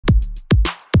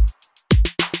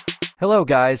Hello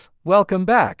guys, welcome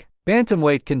back.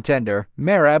 Bantamweight contender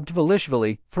Merab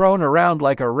Dvalishvili thrown around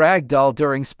like a rag doll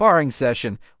during sparring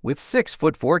session with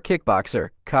 6'4" kickboxer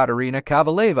Katrina.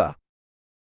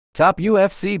 Top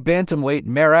UFC bantamweight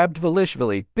Merab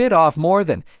Dvalishvili bit off more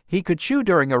than he could chew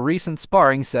during a recent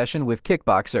sparring session with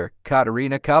kickboxer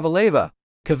Katrina.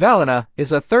 Kavalina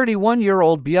is a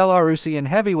 31-year-old Belarusian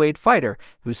heavyweight fighter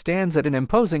who stands at an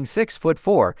imposing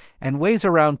 6'4" and weighs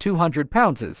around 200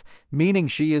 pounds, meaning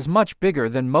she is much bigger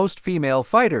than most female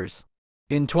fighters.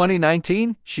 In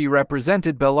 2019, she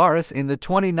represented Belarus in the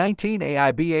 2019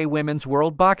 AIBA Women's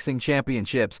World Boxing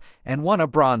Championships and won a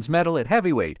bronze medal at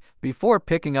heavyweight before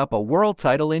picking up a world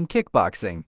title in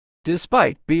kickboxing.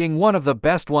 Despite being one of the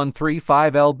best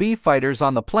 135 lb fighters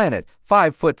on the planet,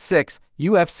 5'6",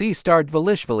 UFC star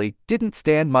Dvalishvili didn't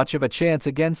stand much of a chance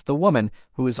against the woman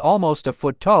who is almost a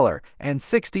foot taller and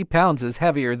 60 pounds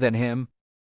heavier than him.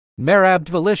 Merab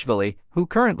Dvalishvili, who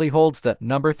currently holds the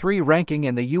number 3 ranking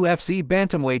in the UFC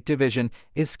bantamweight division,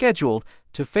 is scheduled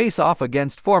to face off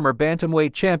against former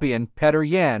bantamweight champion Petr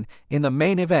Yan in the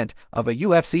main event of a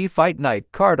UFC Fight Night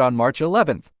card on March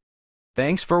 11th.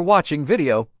 Thanks for watching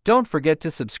video. Don't forget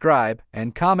to subscribe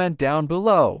and comment down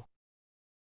below.